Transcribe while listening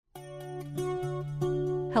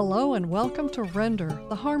Hello and welcome to Render,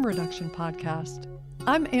 the Harm Reduction Podcast.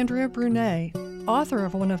 I'm Andrea Brunet, author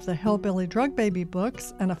of one of the Hillbilly Drug Baby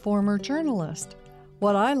books and a former journalist.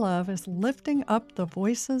 What I love is lifting up the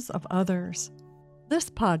voices of others. This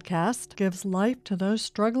podcast gives life to those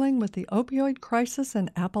struggling with the opioid crisis in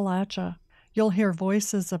Appalachia. You'll hear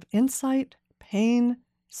voices of insight, pain,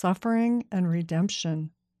 suffering, and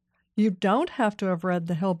redemption. You don't have to have read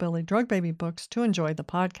the Hillbilly Drug Baby books to enjoy the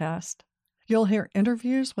podcast. You'll hear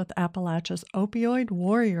interviews with Appalachia's opioid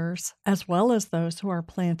warriors, as well as those who are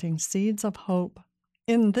planting seeds of hope.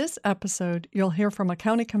 In this episode, you'll hear from a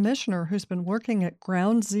county commissioner who's been working at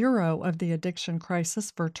ground zero of the addiction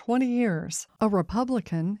crisis for 20 years. A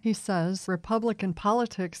Republican, he says Republican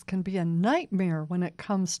politics can be a nightmare when it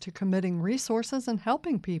comes to committing resources and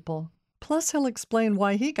helping people. Plus, he'll explain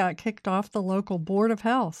why he got kicked off the local Board of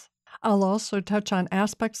Health. I'll also touch on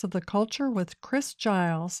aspects of the culture with Chris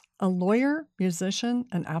Giles, a lawyer, musician,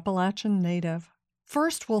 and Appalachian native.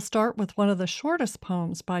 First, we'll start with one of the shortest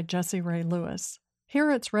poems by Jessie Rae Lewis. Here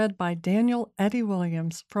it's read by Daniel Eddie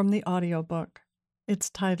Williams from the audiobook. It's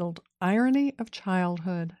titled Irony of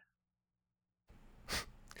Childhood.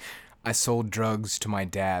 I sold drugs to my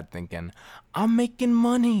dad thinking, I'm making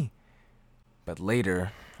money. But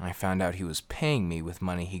later, I found out he was paying me with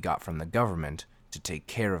money he got from the government to take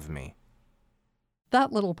care of me.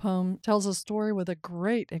 That little poem tells a story with a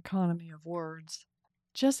great economy of words.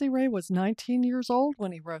 Jessie Rae was 19 years old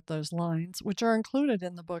when he wrote those lines, which are included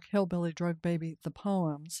in the book Hillbilly Drug Baby, The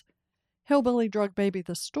Poems. Hillbilly Drug Baby,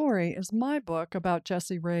 The Story is my book about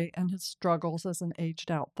Jessie Rae and his struggles as an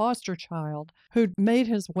aged-out foster child who'd made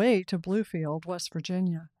his way to Bluefield, West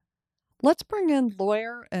Virginia. Let's bring in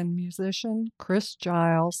lawyer and musician Chris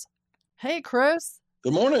Giles. Hey, Chris.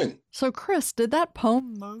 Good morning. So, Chris, did that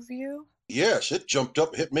poem move you? Yes, it jumped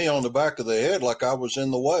up, hit me on the back of the head like I was in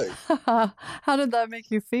the way. How did that make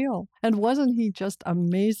you feel? And wasn't he just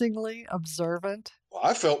amazingly observant? Well,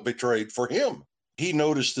 I felt betrayed for him. He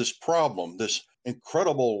noticed this problem, this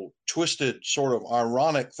incredible, twisted, sort of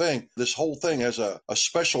ironic thing. This whole thing has a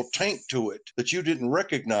special taint to it that you didn't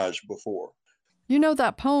recognize before. You know,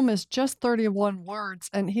 that poem is just 31 words,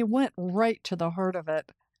 and he went right to the heart of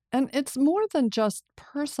it. And it's more than just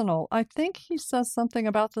personal. I think he says something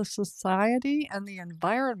about the society and the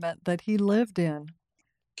environment that he lived in.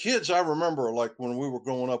 Kids, I remember, like when we were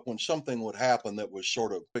growing up, when something would happen that was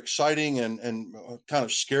sort of exciting and kind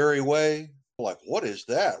of scary way, like, what is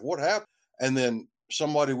that? What happened? And then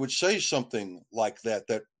somebody would say something like that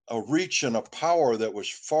a reach and a power that was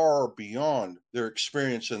far beyond their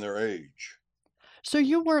experience and their age. So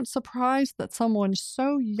you weren't surprised that someone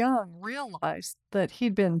so young realized that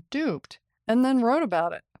he'd been duped and then wrote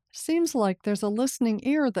about it. Seems like there's a listening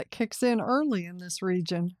ear that kicks in early in this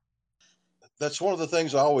region. That's one of the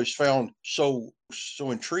things I always found so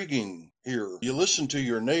intriguing here. You listen to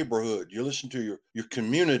your neighborhood, you listen to your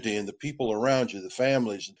community and the people around you, the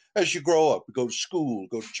families. As you grow up, you go to school,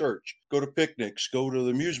 go to church, go to picnics, go to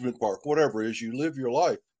the amusement park, whatever it is, you live your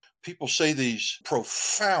life. People say these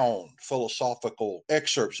profound philosophical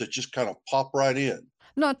excerpts that just kind of pop right in.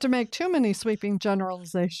 Not to make too many sweeping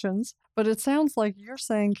generalizations, but it sounds like you're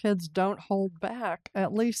saying kids don't hold back,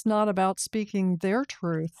 at least not about speaking their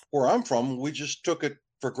truth. Where I'm from, we just took it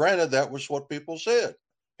for granted that was what people said.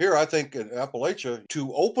 Here, I think in Appalachia,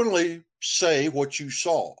 to openly say what you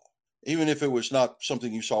saw, even if it was not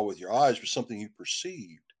something you saw with your eyes, but something you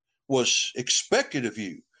perceived, was expected of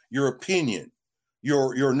you, your opinion.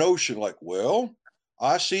 Your notion, like, well,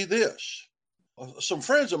 I see this. Some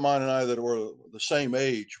friends of mine and I that were the same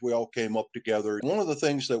age, we all came up together. One of the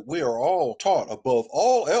things that we are all taught above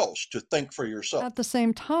all else to think for yourself. At the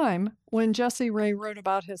same time, when Jessie Rae wrote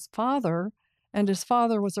about his father, and his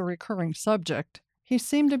father was a recurring subject, he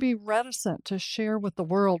seemed to be reticent to share with the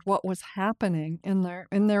world what was happening in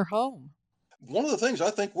their home. One of the things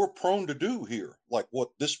I think we're prone to do here, like what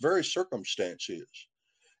this very circumstance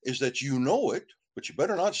is that you know it, but you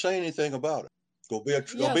better not say anything about it.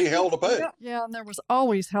 There'll be hell to pay. Yeah, and there was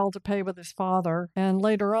always hell to pay with his father. And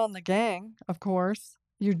later on, the gang, of course.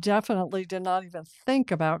 You definitely did not even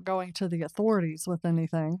think about going to the authorities with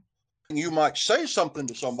anything. You might say something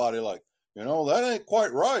to somebody like, that ain't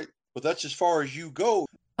quite right, but that's as far as you go.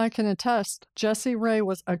 I can attest, Jessie Rae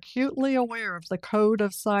was acutely aware of the code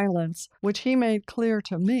of silence, which he made clear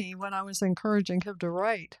to me when I was encouraging him to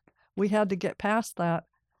write. We had to get past that.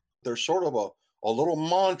 There's sort of a little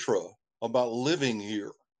mantra about living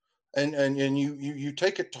here. And you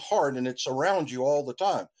take it to heart, and it's around you all the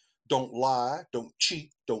time. Don't lie, don't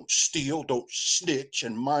cheat, don't steal, don't snitch,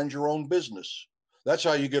 and mind your own business. That's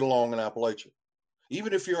how you get along in Appalachia.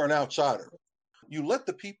 Even if you're an outsider, you let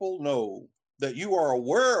the people know that you are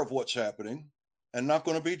aware of what's happening and not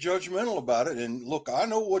going to be judgmental about it. And look, I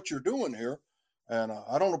know what you're doing here, and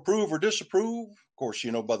I don't approve or disapprove. Of course,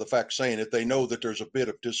 by the fact saying it, they know that there's a bit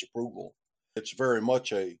of disapproval. It's very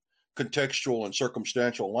much a contextual and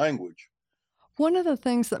circumstantial language. One of the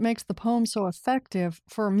things that makes the poem so effective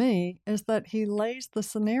for me is that he lays the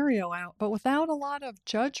scenario out, but without a lot of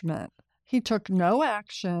judgment. He took no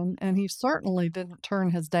action, and he certainly didn't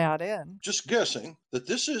turn his dad in. Just guessing that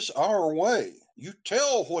this is our way. You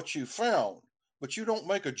tell what you found, but you don't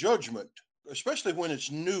make a judgment, especially when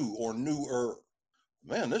it's new or newer.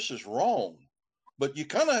 Man, this is wrong. But you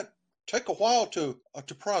kind of take a while to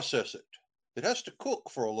process it. It has to cook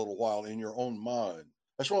for a little while in your own mind.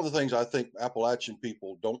 That's one of the things I think Appalachian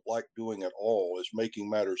people don't like doing at all, is making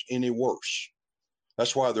matters any worse.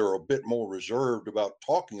 That's why they're a bit more reserved about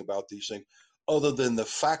talking about these things, other than the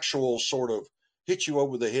factual sort of hit you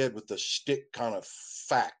over the head with the stick kind of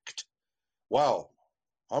fact. Wow,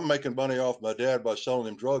 I'm making money off my dad by selling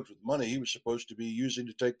him drugs with money he was supposed to be using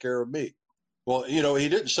to take care of me. Well, he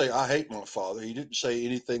didn't say, I hate my father. He didn't say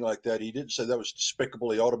anything like that. He didn't say that was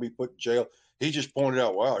despicable. He ought to be put in jail. He just pointed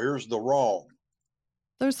out, wow, here's the wrong.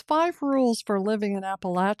 There's 5 rules for living in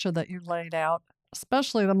Appalachia that you laid out,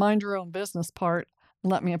 especially the mind your own business part.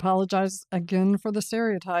 Let me apologize again for the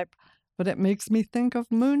stereotype, but it makes me think of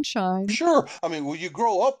moonshine. Sure. You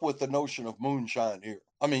grow up with the notion of moonshine here.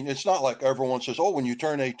 It's not like everyone says, oh, when you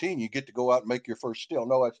turn 18, you get to go out and make your first still.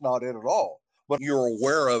 No, that's not it at all. But you're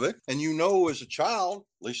aware of it. And as a child,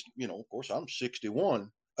 at least, of course, I'm 61.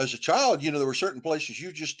 As a child, there were certain places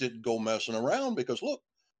you just didn't go messing around because, look,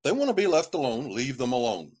 they want to be left alone. Leave them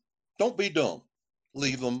alone. Don't be dumb.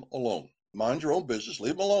 Leave them alone. Mind your own business.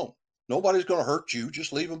 Leave them alone. Nobody's going to hurt you.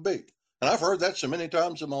 Just leave them be. And I've heard that so many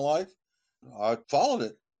times in my life. I followed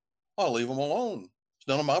it. I'll leave them alone. It's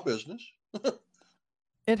none of my business.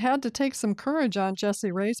 It had to take some courage on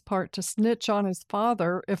Jesse Ray's part to snitch on his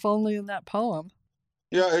father, if only in that poem.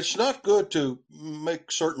 Yeah, it's not good to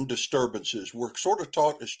make certain disturbances. We're sort of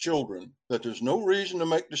taught as children that there's no reason to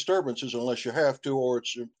make disturbances unless you have to, or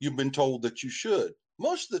you've been told that you should.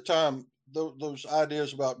 Most of the time, those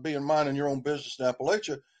ideas about minding your own business in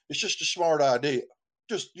Appalachia, it's just a smart idea.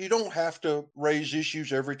 You don't have to raise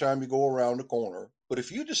issues every time you go around a corner. But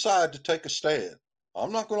if you decide to take a stand,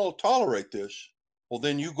 I'm not going to tolerate this, well,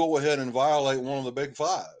 then you go ahead and violate one of the big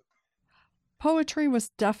 5. Poetry was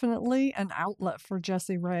definitely an outlet for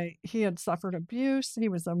Jesse Ray. He had suffered abuse. He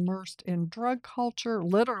was immersed in drug culture,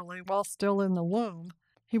 literally while still in the womb.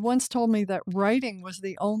 He once told me that writing was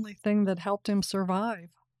the only thing that helped him survive.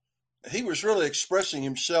 He was really expressing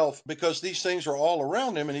himself because these things are all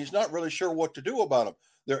around him and he's not really sure what to do about them.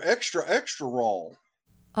 They're extra, extra wrong.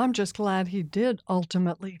 I'm just glad he did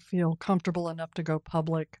ultimately feel comfortable enough to go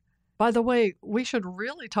public. By the way, we should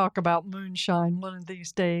really talk about moonshine one of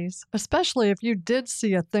these days, especially if you did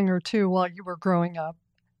see a thing or two while you were growing up.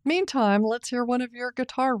 Meantime, let's hear one of your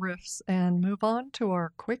guitar riffs and move on to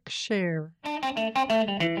our quick share.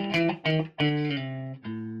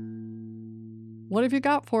 What have you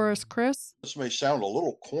got for us, Chris? This may sound a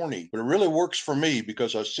little corny, but it really works for me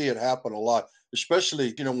because I see it happen a lot,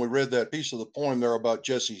 especially, when we read that piece of the poem there about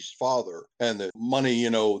Jesse's father and the money,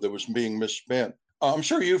 that was being misspent. I'm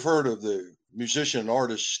sure you've heard of the musician and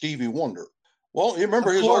artist Stevie Wonder. Well, you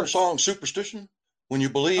remember his old song, Superstition? When you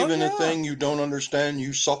believe in a thing you don't understand,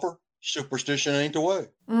 you suffer. Superstition ain't the way.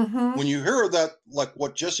 Mm-hmm. When you hear that, like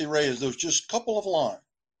what Jesse Ray is, there's just a couple of lines.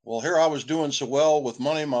 Well, here I was doing so well with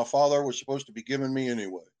money my father was supposed to be giving me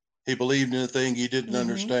anyway. He believed in a thing he didn't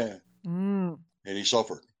understand, and he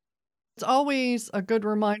suffered. It's always a good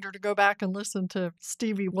reminder to go back and listen to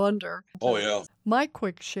Stevie Wonder. Oh, yeah. My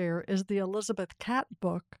quick share is the Elizabeth Catt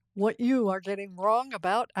book, What You Are Getting Wrong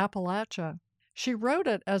About Appalachia. She wrote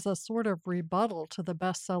it as a sort of rebuttal to the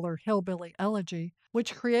bestseller Hillbilly Elegy,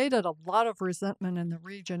 which created a lot of resentment in the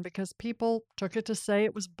region because people took it to say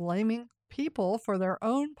it was blaming people for their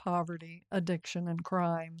own poverty, addiction, and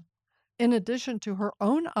crime. In addition to her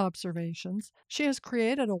own observations, she has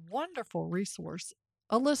created a wonderful resource,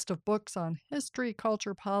 a list of books on history,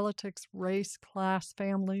 culture, politics, race, class,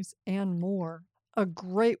 families, and more. A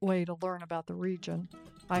great way to learn about the region.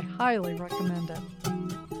 I highly recommend it.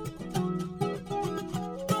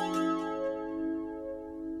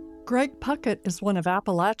 Greg Puckett is one of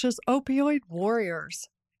Appalachia's opioid warriors.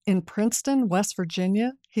 In Princeton, West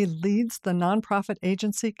Virginia, he leads the nonprofit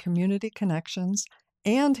agency Community Connections,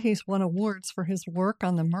 and he's won awards for his work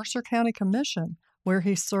on the Mercer County Commission, where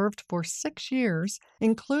he served for 6 years,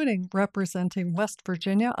 including representing West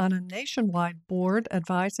Virginia on a nationwide board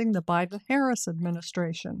advising the Biden-Harris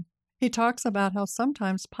administration. He talks about how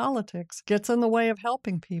sometimes politics gets in the way of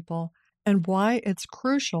helping people, and why it's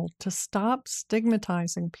crucial to stop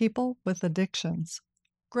stigmatizing people with addictions.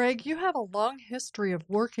 Greg, you have a long history of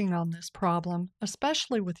working on this problem,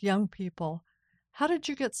 especially with young people. How did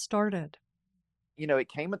you get started? It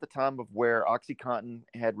came at the time of where OxyContin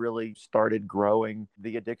had really started growing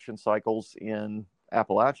the addiction cycles in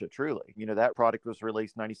Appalachia, truly. That product was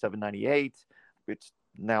released 97, 98. It's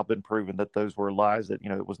now been proven that those were lies, that,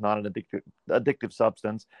 it was not an addictive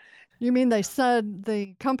substance. You mean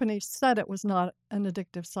the company said it was not an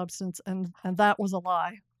addictive substance, and that was a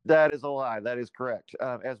lie? That is a lie. That is correct.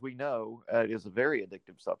 As we know, it is a very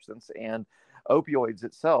addictive substance, and opioids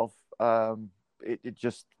itself, it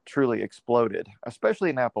just truly exploded, especially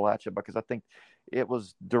in Appalachia, because I think it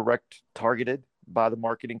was direct targeted by the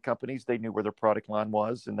marketing companies. They knew where their product line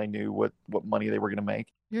was, and they knew what money they were going to make.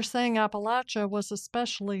 You're saying Appalachia was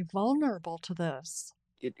especially vulnerable to this.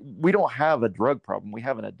 We don't have a drug problem. We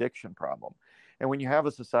have an addiction problem. And when you have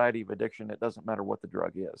a society of addiction, it doesn't matter what the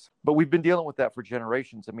drug is. But we've been dealing with that for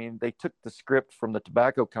generations. I mean, they took the script from the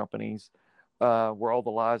tobacco companies, where all the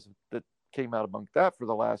lies that came out among that for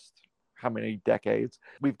the last how many decades.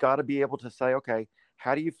 We've got to be able to say, okay,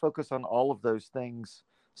 how do you focus on all of those things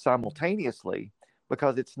simultaneously?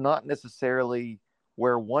 Because it's not necessarily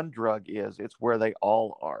where one drug is, it's where they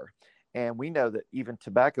all are. And we know that even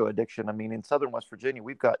tobacco addiction, I mean, in Southern West Virginia,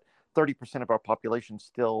 we've got 30% of our population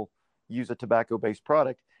still use a tobacco-based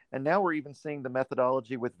product. And now we're even seeing the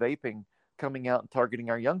methodology with vaping coming out and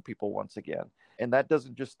targeting our young people once again. And that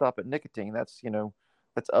doesn't just stop at nicotine. That's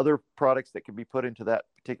other products that can be put into that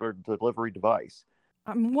particular delivery device.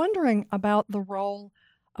 I'm wondering about the role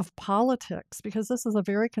of politics, because this is a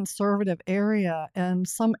very conservative area and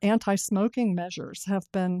some anti-smoking measures have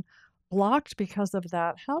been blocked because of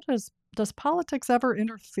that. How does politics ever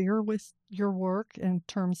interfere with your work in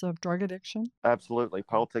terms of drug addiction? Absolutely.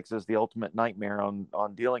 Politics is the ultimate nightmare on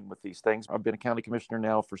dealing with these things. I've been a county commissioner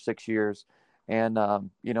now for 6 years, and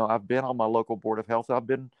I've been on my local board of health. I've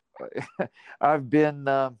been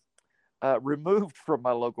removed from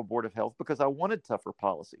my local board of health because I wanted tougher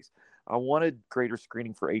policies. I wanted greater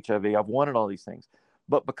screening for HIV. I've wanted all these things,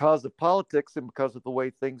 but because of politics and because of the way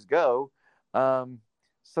things go,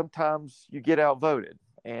 sometimes you get outvoted.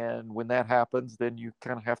 And when that happens, then you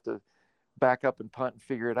kind of have to back up and punt and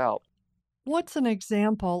figure it out. What's an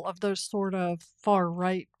example of those sort of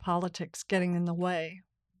far-right politics getting in the way?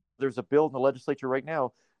 There's a bill in the legislature right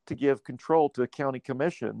now to give control to county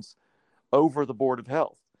commissions over the Board of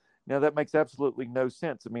Health. Now, that makes absolutely no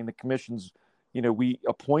sense. I mean, the commissions, we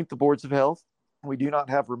appoint the boards of health. We do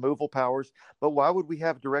not have removal powers, but why would we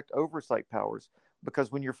have direct oversight powers?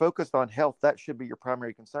 Because when you're focused on health, that should be your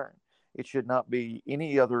primary concern. It should not be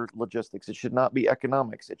any other logistics. It should not be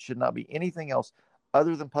economics. It should not be anything else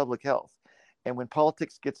other than public health. And when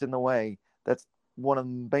politics gets in the way, that's one of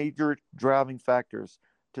the major driving factors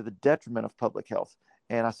to the detriment of public health.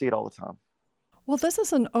 And I see it all the time. Well, this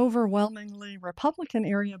is an overwhelmingly Republican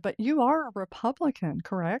area, but you are a Republican,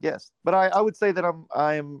 correct? Yes, but I would say that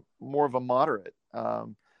I'm more of a moderate,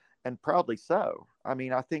 and proudly so. I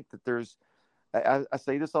mean, I think that I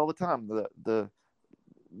say this all the time.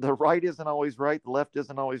 The right isn't always right, the left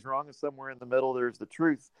isn't always wrong, and somewhere in the middle there's the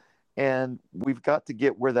truth. And we've got to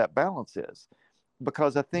get where that balance is,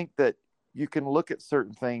 because I think that you can look at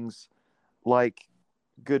certain things like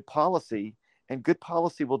good policy, and good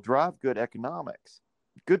policy will drive good economics.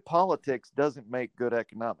 Good politics doesn't make good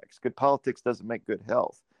economics. Good politics doesn't make good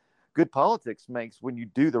health. Good politics makes when you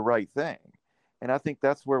do the right thing. And I think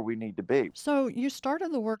that's where we need to be. So you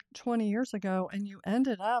started the work 20 years ago and you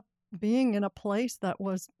ended up being in a place that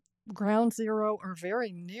was ground zero or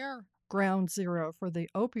very near ground zero for the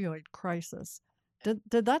opioid crisis.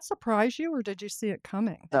 Did that surprise you, or did you see it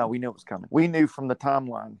coming? No, we knew it was coming. We knew from the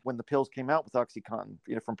timeline when the pills came out with OxyContin,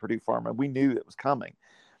 from Purdue Pharma, we knew it was coming.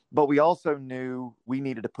 But we also knew we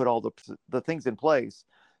needed to put all the things in place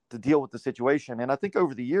to deal with the situation. And I think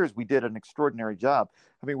over the years, we did an extraordinary job.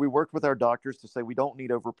 I mean, we worked with our doctors to say we don't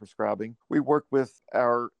need overprescribing. We worked with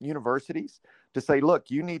our universities to say,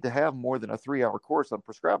 look, you need to have more than a 3-hour course on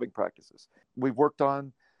prescribing practices. We've worked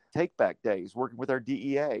on take back days, working with our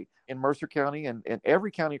DEA in Mercer County and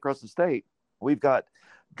every county across the state. We've got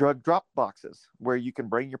drug drop boxes where you can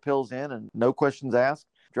bring your pills in and no questions asked,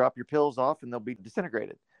 drop your pills off and they'll be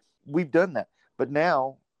disintegrated. We've done that. But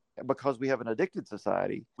now, because we have an addicted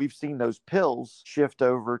society, we've seen those pills shift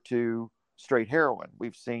over to straight heroin.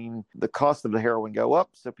 We've seen the cost of the heroin go up,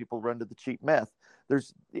 so people run to the cheap meth.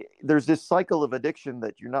 There's this cycle of addiction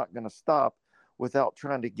that you're not going to stop without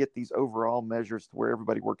trying to get these overall measures to where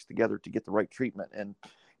everybody works together to get the right treatment. And,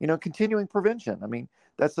 continuing prevention. I mean,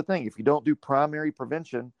 that's the thing. If you don't do primary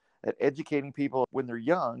prevention at educating people when they're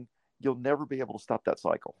young, you'll never be able to stop that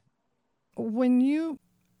cycle. When you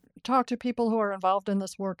talk to people who are involved in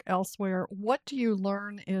this work elsewhere, what do you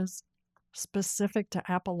learn is specific to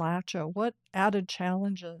Appalachia? What added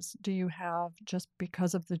challenges do you have just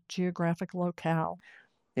because of the geographic locale?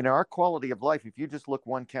 Our quality of life, if you just look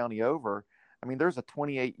one county over, I mean, there's a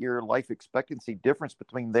 28-year life expectancy difference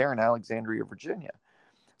between there and Alexandria, Virginia.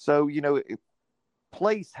 So,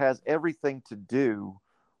 place has everything to do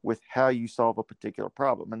with how you solve a particular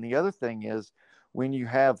problem. And the other thing is, when you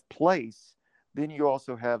have place, then you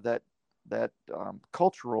also have that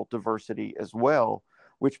cultural diversity as well,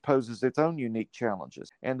 which poses its own unique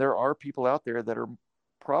challenges. And there are people out there that are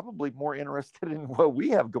probably more interested in what we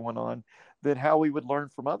have going on than how we would learn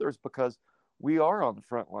from others, because we are on the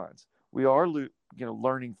front lines. We are,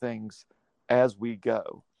 learning things as we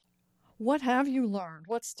go. What have you learned?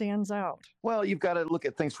 What stands out? Well, you've got to look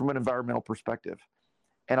at things from an environmental perspective.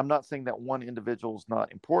 And I'm not saying that one individual is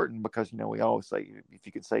not important, because, we always say if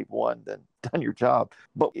you can save one, then done your job.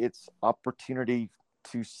 But it's opportunity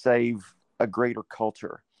to save a greater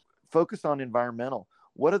culture. Focus on environmental.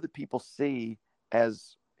 What do the people see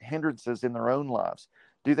as hindrances in their own lives?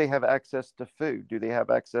 Do they have access to food? Do they have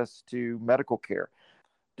access to medical care?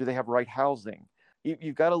 Do they have right housing?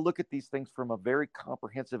 You've got to look at these things from a very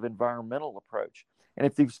comprehensive environmental approach. And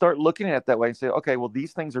if you start looking at it that way and say, okay, well,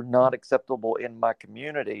 these things are not acceptable in my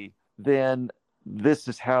community, then this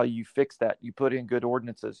is how you fix that. You put in good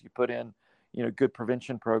ordinances, you put in, good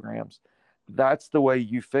prevention programs. That's the way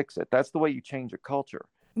you fix it. That's the way you change a culture.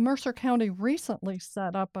 Mercer County recently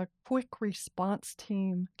set up a quick response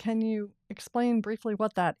team. Can you explain briefly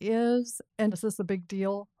what that is? And is this a big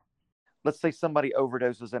deal? Let's say somebody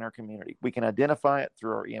overdoses in our community. We can identify it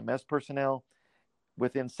through our EMS personnel.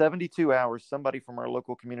 Within 72 hours, somebody from our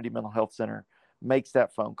local community mental health center makes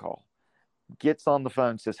that phone call, gets on the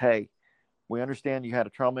phone, says, hey, we understand you had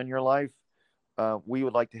a trauma in your life. We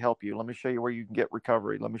would like to help you. Let me show you where you can get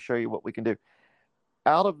recovery. Let me show you what we can do.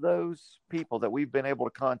 Out of those people that we've been able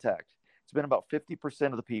to contact, it's been about 50%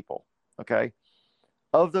 of the people, okay?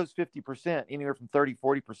 Of those 50%, anywhere from 30,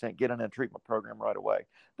 40% get in a treatment program right away.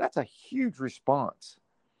 That's a huge response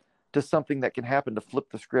to something that can happen to flip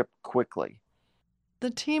the script quickly. The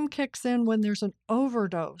team kicks in when there's an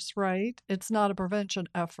overdose, right? It's not a prevention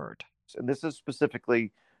effort. And this is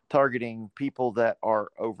specifically targeting people that are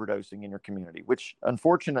overdosing in your community, which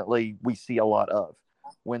unfortunately we see a lot of.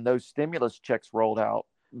 When those stimulus checks rolled out,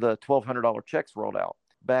 the $1,200 checks rolled out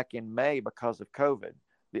back in May because of COVID,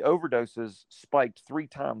 the overdoses spiked 3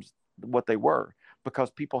 times what they were because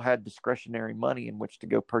people had discretionary money in which to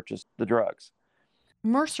go purchase the drugs.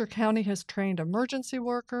 Mercer County has trained emergency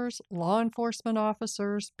workers, law enforcement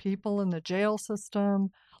officers, people in the jail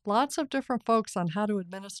system, lots of different folks on how to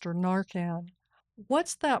administer Narcan.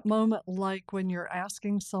 What's that moment like when you're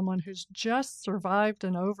asking someone who's just survived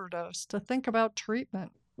an overdose to think about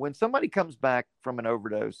treatment? When somebody comes back from an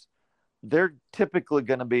overdose, they're typically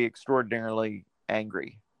going to be extraordinarily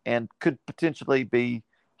angry and could potentially be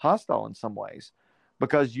hostile in some ways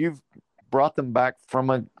because you've brought them back from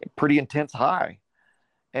a pretty intense high.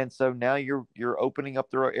 And so now you're opening up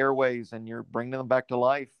their airways and you're bringing them back to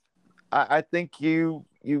life. I think you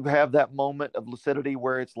have that moment of lucidity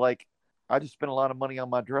where it's like, I just spent a lot of money on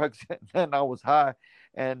my drugs and I was high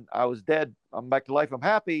and I was dead. I'm back to life. I'm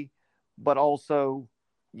happy, but also,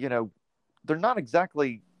 they're not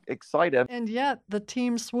exactly excited. And yet the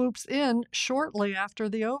team swoops in shortly after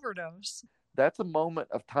the overdose. That's a moment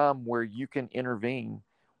of time where you can intervene,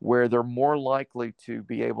 where they're more likely to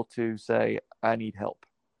be able to say, I need help.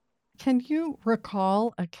 Can you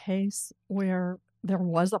recall a case where there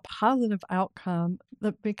was a positive outcome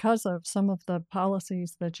that because of some of the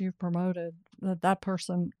policies that you've promoted, that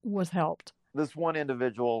person was helped? This one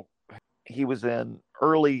individual, he was in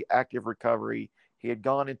early active recovery. He had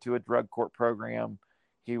gone into a drug court program.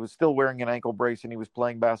 He was still wearing an ankle brace and he was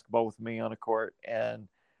playing basketball with me on a court. And,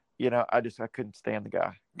 I couldn't stand the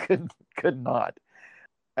guy. Could not.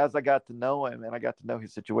 As I got to know him and I got to know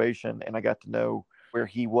his situation and I got to know where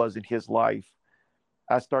he was in his life,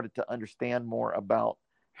 I started to understand more about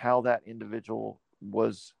how that individual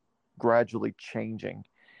was gradually changing.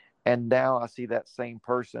 And now I see that same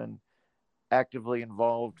person actively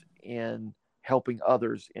involved in helping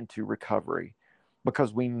others into recovery,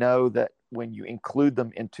 because we know that when you include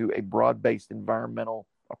them into a broad-based environmental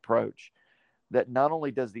approach, that not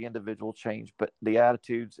only does the individual change, but the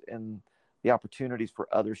attitudes and the opportunities for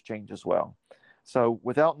others change as well. So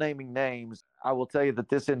without naming names, I will tell you that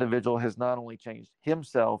this individual has not only changed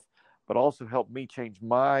himself, but also helped me change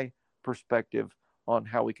my perspective on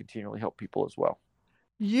how we continually help people as well.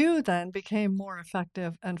 You then became more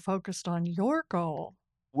effective and focused on your goal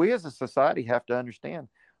We as a society have to understand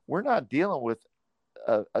we're not dealing with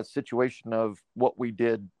a situation of what we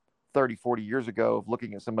did 30, 40 years ago of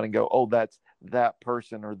looking at somebody and go, oh, that's that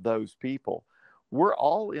person or those people. We're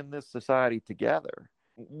all in this society together.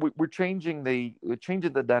 We're changing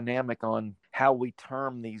the dynamic on how we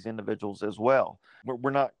term these individuals as well.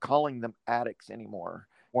 We're not calling them addicts anymore.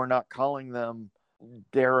 We're not calling them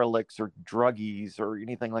derelicts or druggies or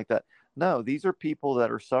anything like that. No, these are people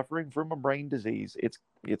that are suffering from a brain disease.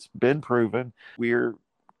 It's been proven. We're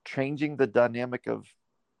changing the dynamic of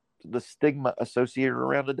the stigma associated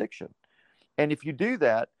around addiction. And if you do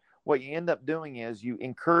that, what you end up doing is you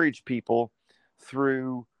encourage people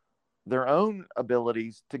through their own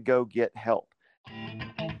abilities to go get help.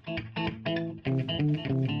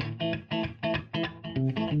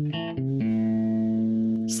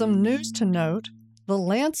 Some news to note: The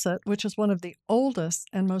Lancet, which is one of the oldest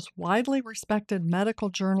and most widely respected medical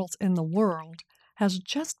journals in the world, has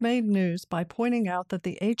just made news by pointing out that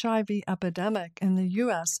the HIV epidemic in the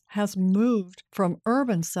U.S. has moved from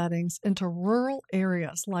urban settings into rural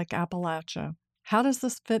areas like Appalachia. How does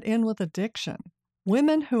this fit in with addiction?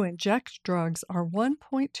 Women who inject drugs are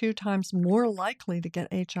 1.2 times more likely to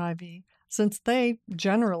get HIV, since they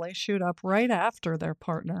generally shoot up right after their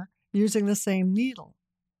partner using the same needle.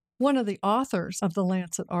 One of the authors of the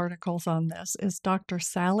Lancet articles on this is Dr.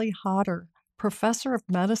 Sally Hodder, professor of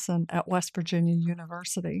medicine at West Virginia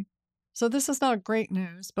University. So this is not great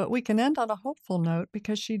news, but we can end on a hopeful note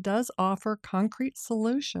because she does offer concrete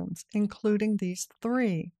solutions, including these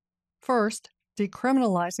 3. First,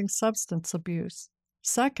 decriminalizing substance abuse.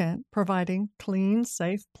 Second, providing clean,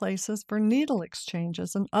 safe places for needle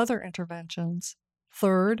exchanges and other interventions.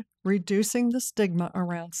 Third, reducing the stigma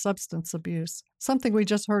around substance abuse, something we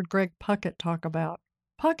just heard Greg Puckett talk about.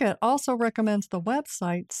 Puckett also recommends the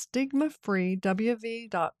website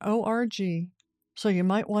stigmafreewv.org, so you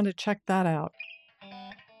might want to check that out.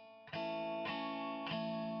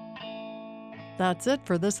 That's it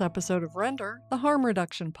for this episode of Render, the Harm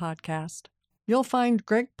Reduction Podcast. You'll find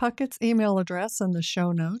Greg Puckett's email address in the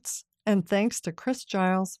show notes, and thanks to Chris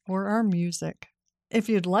Giles for our music. If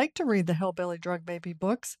you'd like to read the Hillbilly Drug Baby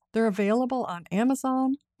books, they're available on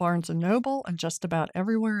Amazon, Barnes & Noble, and just about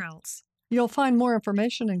everywhere else. You'll find more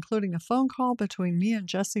information, including a phone call between me and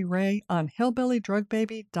Jessie Ray, on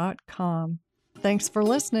hillbillydrugbaby.com. Thanks for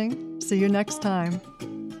listening. See you next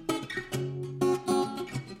time.